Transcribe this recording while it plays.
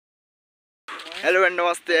Hello and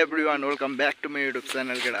नमस्ते everyone, welcome back to my YouTube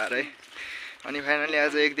channel केटाहरू है। अनि फाइनली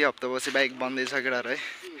आज एक दुई हप्तापछि बाइक बन्दैछ केटाहरू है।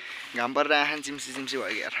 घाम परेर आँखा चिम्सी भयो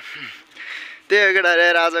यार। त्यही हो केटाहरू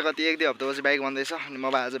यार, आज कति एक दुई हप्तापछि बाइक बन्दैछ। अनि म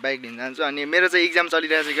आज बाइक लिन जान्छु। अनि मेरो चाहिँ इक्जाम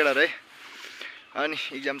चलिरहेछ केटाहरू है। अनि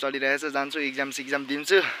इक्जाम चलिरहेछ, जान्छु इक्जाम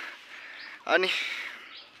दिन्छु। अनि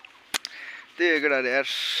त्यही हो केटाहरू यार,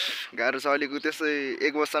 गाह्रो छ अलिक। त्यस्तै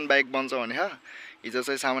एक वर्षसम्म बाइक बन्छ भने हिजो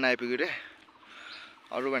चाहिँ सामान आइपुग्यो रे।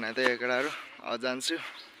 अरू भने त्यही हो केटाहरू, जान्छु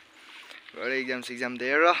गएर इक्जाम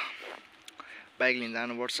दिएर बाइक लिन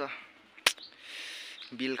जानुपर्छ।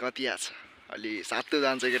 बिल कति आछ अलि सातो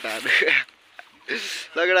जान्छ केटाहरू।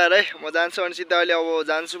 ल केटाहरू है, म जान्छु। अनि सिधै अहिले अब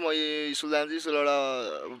जान्छु, म स्कुल जान्छु।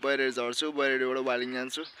 स्कुलबाट बहिरेर झर्छु, बहिरेबाट बालिङ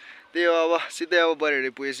जान्छु। त्यही हो, अब सिधै अब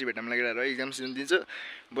बहिरेर पुगेपछि भेटौँला केटाहरू है। इक्जाम सिजन दिन्छु,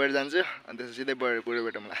 बहिर जान्छु। अनि त्यसपछि सिधै बहिरेर पुगेर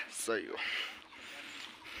भेटौँला। सही हो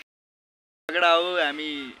केटा हो।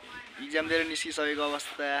 हामी इक्जाम दिएर निस्किसकेको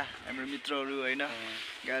अवस्था, हाम्रो मित्रहरू होइन।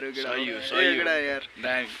 गाह्रो केटा केटा यार,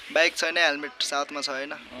 बाइक छैन, हेलमेट साथमा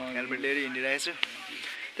छैन, हेलमेट लिएर हिँडिरहेको छु।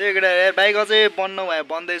 त्यही केटा यार, बाइक अझै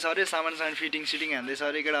बन्दैछ अरे, सामान फिटिङ हान्दैछ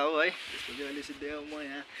अरे केटा हो है। त्यसपछि अहिले सिधै म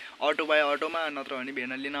यहाँ अटो बाई अटोमा, नत्र भने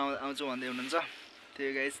भेन लिन आउँछु भन्दै हुनुहुन्छ।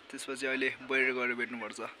 त्यही गाइस, त्यसपछि अहिले बहिर गएर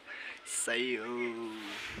भेट्नुपर्छ। सही हो।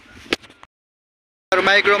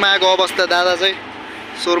 माइक्रोमा आएको अवस्था, दादा चाहिँ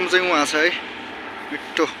सोरुम चाहिँ उहाँ छ है,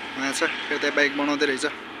 मिठो उहाँ छ। त्यता बाइक बनाउँदै रहेछ।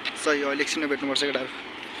 सही हो, अहिले एकछिन भेट्नुपर्छ केटाहरू।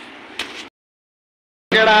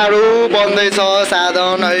 केटाहरू बन्दैछ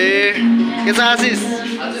साधन है। के छ आशिष?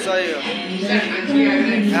 सही हो,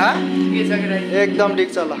 एकदम ठिक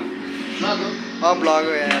छ। ल भ्लग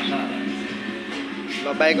हो यार। ल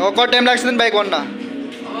बाइक कति टाइम लाग्छ नि बाइक बन्न?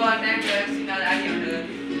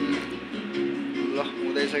 ल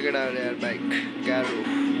हुँदैछ केटाहरू यार, बाइक गाह्रो।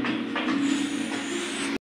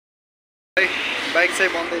 बाइक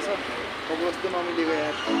चाहिँ बन्दैछ, कस्तो नमिलेको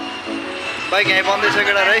यार। बाइक यहीँ बन्दैछ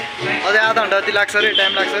केटाहरू है। अझै आधा घन्टा जति लाग्छ अरे,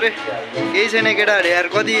 टाइम लाग्छ अरे। केही छैन केटाहरू यार,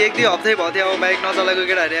 कति एक दुई हप्तै भयो थियो अब बाइक नचलाएको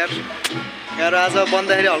केटाहरू यार। यार आज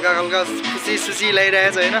बन्दाखेरि हल्का खुसी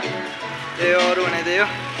लागिरहेको छ होइन। त्यही हो, अरू भने त्यही हो।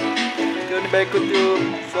 त्यो पनि बाइकको त्यो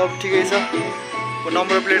सब ठिकै छ।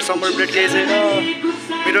 नम्बर प्लेट केही छैन,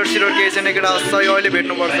 मिरर केही छैन केटा। सही हो, अहिले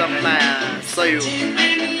भेट्नुपर्छ। सही हो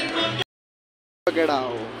केटा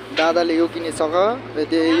हो। दादाले यो किनिसक,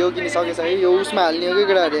 यो किनिसकेछ है। यो उसमा हाल्ने हो कि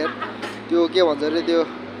केटाहरू यार, त्यो के भन्छ अरे, त्यो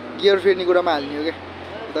गियर फेर्ने कुरामा हाल्ने हो कि,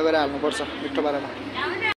 उता गएर हाल्नुपर्छ मिठो पारामा।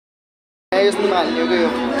 यसमा हाल्ने हो कि यो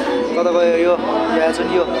कता गयो, यो यहाँ छ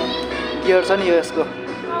नि, यो गियर छ नि, यो यसको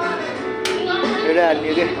एउटै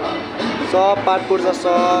हाल्ने हो कि। सब पार्ट पुर्छ,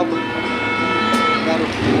 सब गाह्रो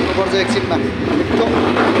हुनुपर्छ एकछिनमा मिठो।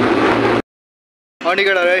 अनि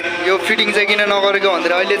केटाहरू है, यो फिटिङ चाहिँ किन नगरेको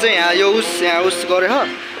भन्दाखेरि अहिले चाहिँ यहाँ उस गऱ्यो हो।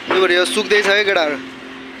 यो भएर यो सुक्दैछ है केटाहरू।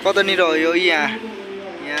 कतानिर हो यो, यहाँ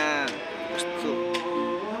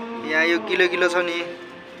यो किलो छ नि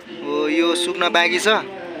हो। यो सुक्न बाँकी छ,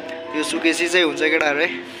 यो सुकेपछि चाहिँ हुन्छ केटाहरू है।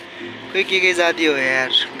 खोइ के जाति हो यार,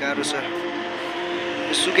 गाह्रो छ।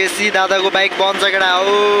 यो सुकेपछि दादाको बाइक बन्छ केटा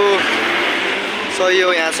हो। सही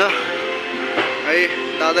हो, यहाँ छ है।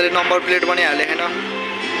 दादाले नम्बर प्लेट पनि हालेको छैन,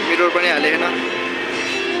 मिरर पनि हालेको छैन,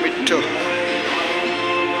 मिठो।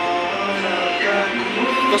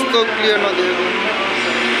 कस्तो क्लियर नदेखेको।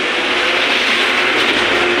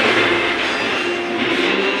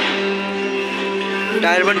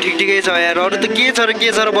 टायर पनि ठिकै छ यार। अरू त के छ र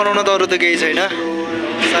बनाउन त अरू त केही छैन।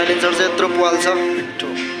 साइलेन्सर चाहिँ यत्रो पुवाल छ, मिठो।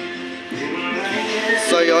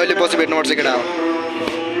 सही हो, अहिले पछि भेट्नुपर्छ केटा हो।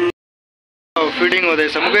 फिटिङ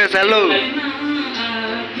हुँदैछ मुकेश। हेलो,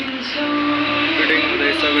 फिटिङ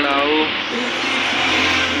हुँदैछ केटा हो।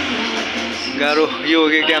 गाह्रो यो हो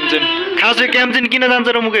कि क्याम्चेन। खास यो क्याम्चेन किन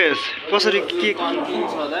जान्छ र मुकेश? कसरी के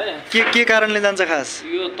कारणले जान्छ खास?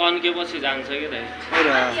 यो तन्केपछि जान्छ के त।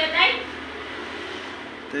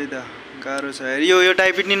 त्यही त गाह्रो छ यार। यो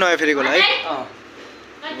टाइप पनि नयाँ फेरेको होला है।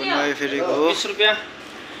 नयाँ फेरेको हो। 20 रुपैयाँ।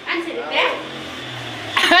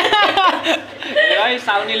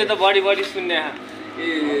 साउनीले त बढी सुन्ने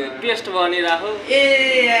टेस्ट बनिरहेको।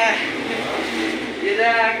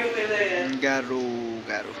 गाह्रो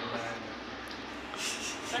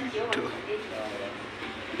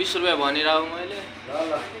 20 रुपैयाँ भनिरहेको मैले।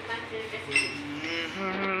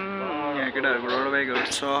 यहाँ केटाहरूको रोड बाइकहरू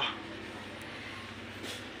छ।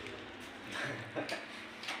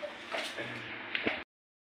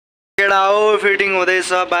 केटा हो, फिटिङ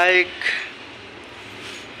हुँदैछ बाइक।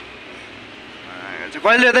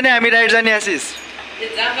 कहिले त नि हामी राइड जाने आशिष? ए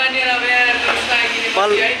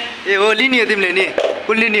हो, लिने हो तिमीले नि?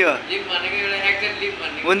 कुन लिने हो?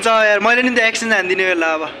 हुन्छ यार, मैले नि त एक्सचेन्ज हानिदिने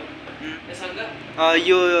बेला अब।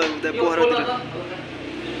 यो पोखरातिर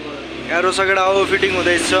गाह्रो छ केटा हो, फिटिङ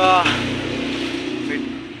हुँदैछ।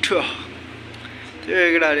 मिठो त्यो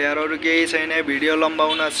केटाहरु यार अरु केही छैन भिडियो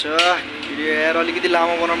लम्बाउन छ भिडियो यार अलिकति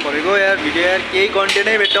लामो बनाउनु परेको यार भिडियो यार केही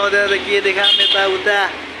कन्टेन्टै भेट्टाउँदैन त के देखाम यता उता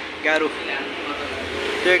गाह्रो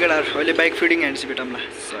त्यो केटाहरु अहिले बाइक फिडिङ ह्यान्ड्स भेटौँला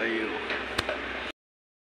सही हो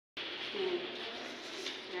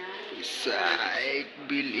साइड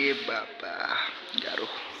बिल ए बाबा गाह्रो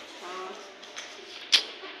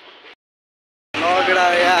नगेडा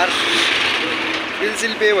यार बिल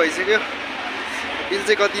सिल पे भइसक्यो बिल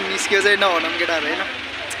चाहिँ कति निस्क्यो चाहिँ नभनौँ केटाहरु हैन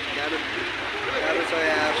गाह्रो गाह्रो छ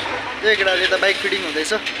यार त्यही केटाहरु यता बाइक फिडिङ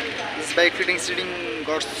हुँदैछ बाइक फिडिङ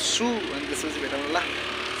गर्छु अनि त्यसपछि भेटौँ ल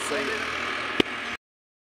सही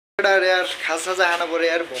केटाहरु यार खाजा खानु पर्यो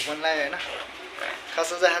यार भोक पनि लाग्यो हैन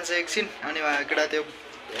खाजा खान्छ एकछिन अनि केटा त्यो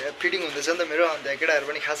फिडिङ हुँदैछ नि त मेरो अनि त्यहाँ केटाहरु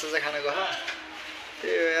पनि खाजा खान गयो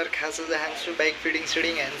त्यही यार खाजा खान्छु बाइक फिडिङ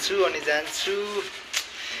हान्छु अनि जान्छु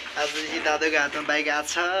आज दादाको हातमा बाइक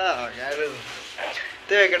आछ गाह्रो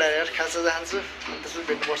त्यही केटाहरु यार खाजा खान्छु अनि त्यसपछि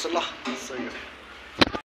भेट्नुपर्छ ल सही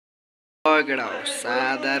हो केटा हो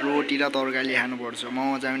सादा रोटी र तरकारी खानुपर्छ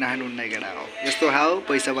मोमो चाउमिन खानुहुन्न केटा हो यस्तो खाऊ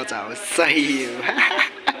पैसा बचाऊ सही हो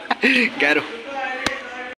गाह्रो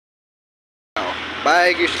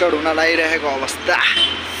बाइक स्टार्ट हुन लागिरहेको अवस्था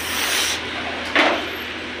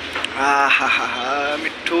आहा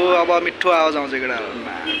मिठो अब मिठो आवाज आउँछ केटा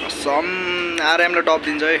कसम आरामले टप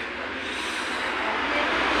दिन्छ है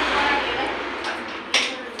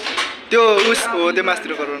त्यो उस हो त्यो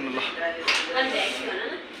मास्तिर गराउनु ल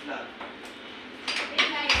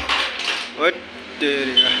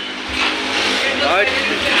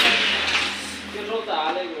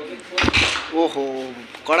ओहो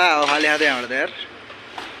कडा हो खाली खाँदै हाम्रो त यार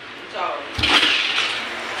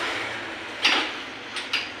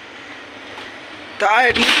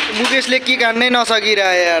टाइट मुकेशले के कान्नै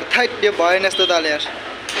नसकिरह यार थाइट त्यो भएन यस्तो ताल यार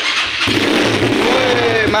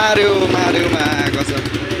ओए मार्यो कसम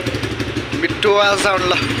मिठो आवाज साउन्ड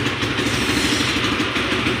ल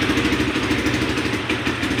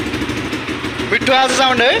मिठो आवाज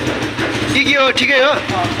साउन्ड है के हो ठिकै हो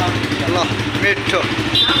ल मिठो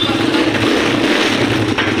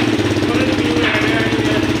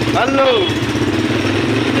हेलो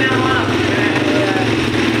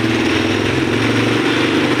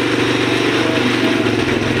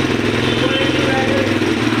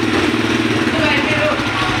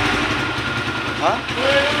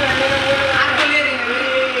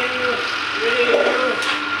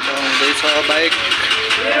बाइक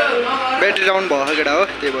ब्याट्री डाउन भयो केटा हो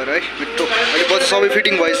त्यही भएर है मिठो अहिले पछि सबै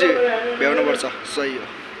फिटिङ भएपछि भ्याउनुपर्छ सही हो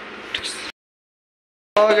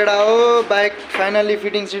केटा हो बाइक फाइनली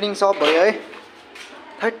फिटिङ सब भयो है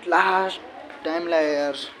थर्ड लास्ट टाइम लाग्यो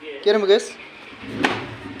यार के रे मुकेश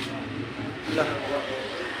ल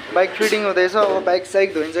बाइक फिटिङ हुँदैछ अब बाइक साइक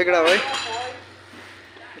धोइन्छ केटा हो है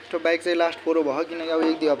मिठो बाइक चाहिँ लास्ट पोरो भयो किनकि अब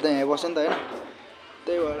 1-2 हप्ता यहाँ बस्यो नि त होइन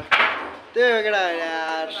त्यही भएर त्यही हो केटा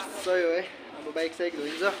यार सही हो है अब बाइक साइक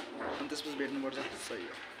धोइन्छ अनि त्यसपछि भेट्नुपर्छ सही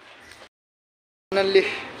हो फाइनल्ली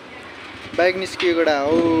बाइक निस्कियो केटा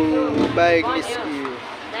हो बाइक निस्कियो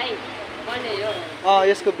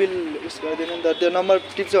यसको बिल उस गरिदिनु नि त त्यो नम्बर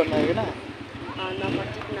टिप्छ भन्नु आयो होइन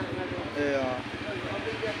ए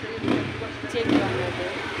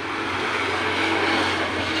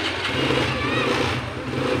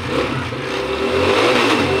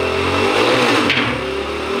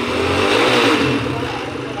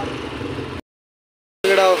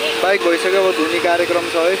बाइक भइसक्यो अब धुने कार्यक्रम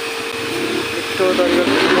छ है मिठो तरिकाले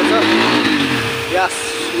धुनुपर्छ यास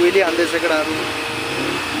उहिले हान्दैछ केटाहरू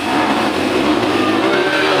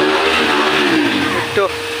मिठो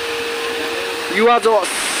युवा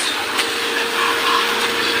जोस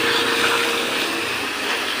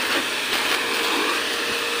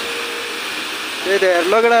त्यही त यार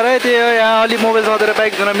लगेर है त्यही हो यहाँ अलि मोबाइल चलाएर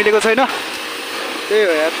बाइक धुन मिलेको छैन त्यही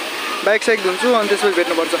हो यार बाइक साइक धुन्छु अनि त्यसपछि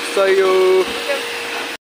भेट्नुपर्छ सही हो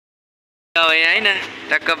यहाँ होइन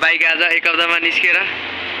टक्क बाइक आज एक हप्तामा निस्केर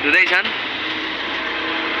धुँदैछन्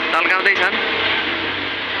तल्काउँदैछन्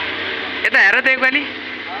यता हेर त एकपालि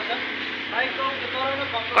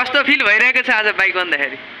कस्तो फिल भइरहेको छ आज बाइक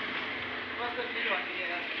भन्दाखेरि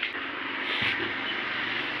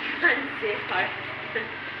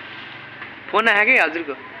फोन आयो कि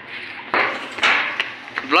हजुरको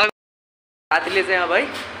ब्लग साथीले चाहिँ अब है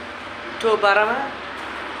मिठो बाह्रमा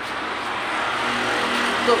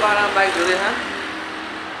बाइक धुँदैछ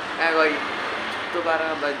कहाँ गयो त्यो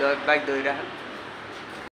बाह्रमा बाइक धोइरहेको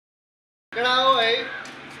केटा हो है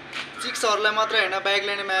चिक्सहरूलाई मात्र होइन बाइक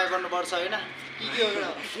ल्याउने माया गर्नुपर्छ होइन के हो केटा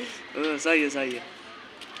सही हो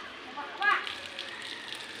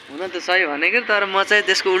हुन त सही भनेको तर म चाहिँ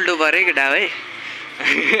त्यसको उल्टो भएँ केटा है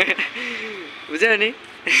बुझ्यौ नि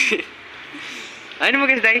होइन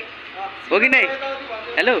मुकेश दाई हो कि नै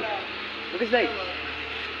हेलो मुकेश दाई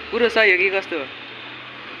कुरो सही हो कि कस्तो हो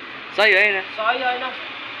सही होइन सही होइन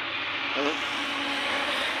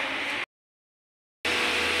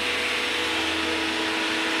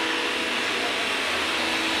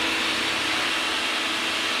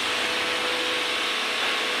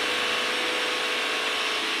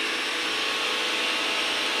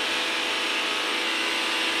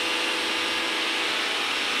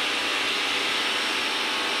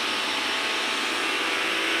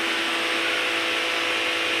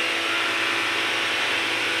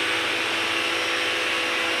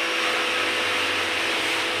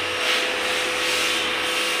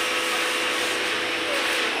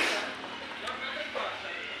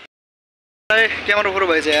क्यामेरा पुरो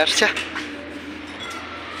भएछ यार छ्या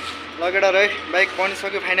लगेर है बाइक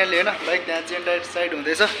बनिसक्यो फाइनली होइन बाइक त्यहाँ चेन टाइट साइड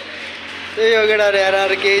हुँदैछ त्यही हो केटा यार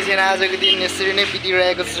अरू केही छैन आजको दिन यसरी नै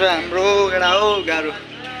बितिरहेको छ हाम्रो केटा हो गाह्रो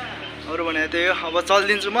अरू भने त्यही हो अब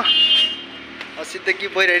चलिदिन्छु म सिधै कि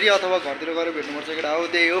पहिररी अथवा घरतिर गएर भेट्नुपर्छ केटा हो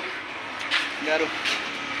त्यही हो गाह्रो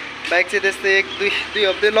बाइक चाहिँ त्यस्तै दुई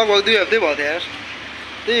हप्ते लगभग 2 हप्ते भयो थियो यार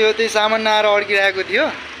त्यही हो त्यही सामान आएर अड्किरहेको थियो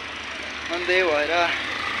अनि त्यही भएर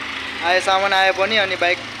सामान आयो पनि अनि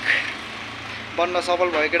बाइक बन्न सफल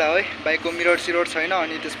भयो केटा है बाइकको मिरर सिरर छैन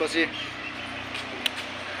अनि त्यसपछि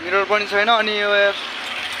मिरर पनि छैन अनि यो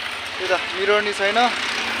त्यही त मिरर नि छैन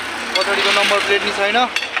पछाडिको नम्बर प्लेट नि छैन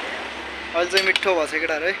अहिले चाहिँ मिठो भएछ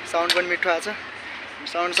केटाहरू है साउन्ड पनि मिठो आएको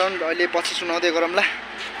छ साउन्ड अहिले पछि सुनाउँदै गरौँला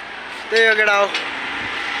त्यही हो केटा हो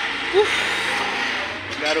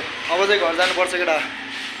गाह्रो अब चाहिँ घर जानुपर्छ केटा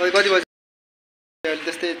कति बजी अहिले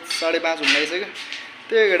त्यस्तै 5:30 हुन लागिसक्यो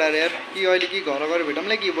त्यही केटा यार कि अहिले कि घर गएर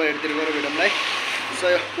भेटौँला कि बाहिरतिर गएर भेटौँला है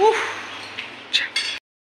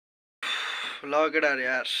ल केटाहरू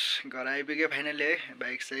यार घर आइपुग्यो फाइनली है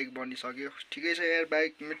बाइक साइक बनिसक्यो ठिकै छ यार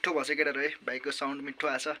बाइक मिठो भएछ केटाहरू है बाइकको साउन्ड मिठो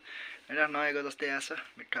आएछ होइन नयाँको जस्तै आएछ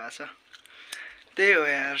मिठो आएछ त्यही हो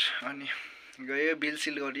यार अनि गयो बिल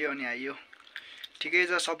सिल गरियो अनि आइयो ठिकै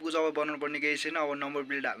छ सब कुछ अब बनाउनु पर्ने केही छैन अब नम्बर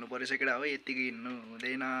प्लेट हाल्नु परेछ केटा हो यतिकै हिँड्नु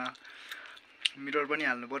हुँदैन मिरर पनि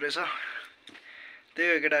हाल्नु परेछ त्यही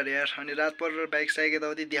हो केटाहरू यार अनि रात पर बाइक साइक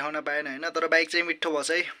यताउति देखाउन पाएन होइन तर बाइक चाहिँ मिठो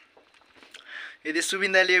भएछ है यदि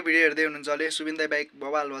सुबिन दाइले यो भिडियो हेर्दै हुनुहुन्छ भने सुबिन दाइ बाइक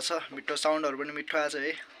बवाल भएछ मिठो साउन्डहरू पनि मिठो आएछ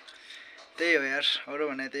है त्यही हो यार अरू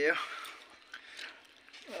भने त्यही हो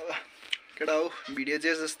अब केटा हो भिडियो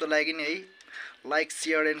जे जस्तो लाग्यो नि है लाइक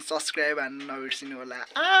सेयर एन्ड सब्सक्राइब हान्नु नबिर्सिनु होला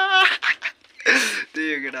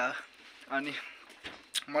त्यही हो केटा अनि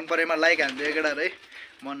मन परेमा लाइक हानिदियो केटाहरू है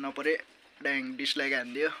मन नपरे ड्याङ डिसलाइक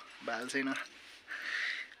हानिदियो भाल छैन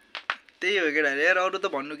त्यही हो केटाहरू यार अरू त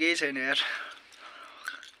भन्नु केही छैन यार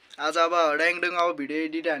आज अब ड्याङडुङ अब भिडियो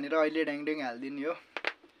एडिट हानेर अहिले ड्याङडुङ हालिदिने हो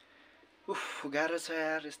गाह्रो छ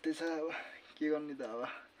यार यस्तै छ अब के गर्ने त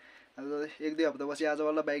अब 1-2 हप्तापछि आज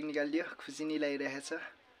वाला बाइक निकालिदियो खुसी नि लागिरहेछ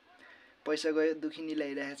पैसा गयो दुखी नि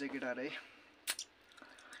लागिरहेछ केटाहरू है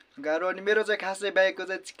गाह्रो अनि मेरो चाहिँ खास चाहिँ बाइकको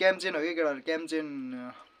चाहिँ क्याम्चेन हो कि केटाहरू क्याम्चेन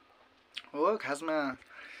हो खासमा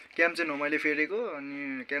क्याम्चेन हो मैले फेरेको अनि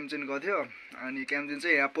क्याम्चेन गथ्यो अनि क्याम्चेन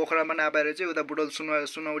चाहिँ यहाँ पोखरामा नपाएर चाहिँ उता बुटोल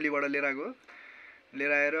सुनौलीबाट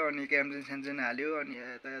लिएर आएर अनि क्याम्चेन स्याम्चेन हाल्यो अनि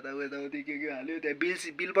यताउति के हाल्यो त्यहाँ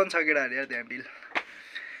बिल पनि छ केटाहरू यार त्यहाँ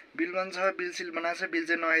बिल पनि छ बिल सिल बनाएको छ बिल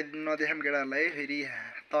चाहिँ नदेखाम केटाहरूलाई फेरि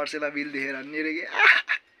तर्सेला बिल देखेर नि रे कि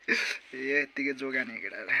यत्तिकै जोगाने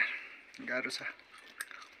केटाहरू गाह्रो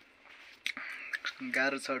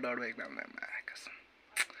छ डर बाइक मामलामा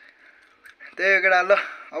त्यही हो केटा ल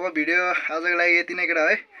अब भिडियो आजको लागि यति नै केटा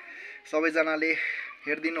है सबैजनाले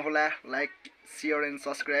हेरिदिनु होला लाइक सेयर एन्ड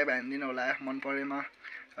सब्सक्राइब हानिदिनु होला मन परेमा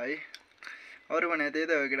है अरू भने त्यही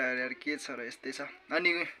त हो केटाहरू यार के छ र यस्तै छ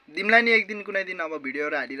अनि दिमलाई नि एक दिन कुनै दिन अब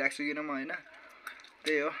भिडियोहरू हालिराख्छु किन म होइन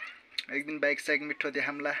त्यही हो एक दिन बाइक साइक मिठो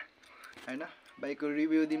देखाउँला होइन बाइकको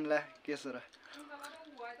रिभ्यू दिउँला के छ र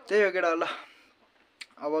त्यही हो केटा ल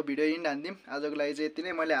अब भिडियो यहीँ हानिदिउँ आजको लागि चाहिँ यति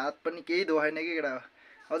नै मैले हात पनि केही धोएन कि केटा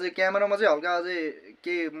अझै क्यामेरामा चाहिँ हल्का अझै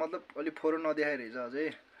के मतलब अलिक फोरो नदेखाइरहेछ अझै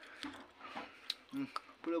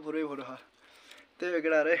पुरो फोरै फोरो छ त्यही हो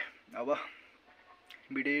केटाहरू है अब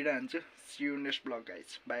भिडियो हान्छु C you next blog guys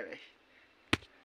by by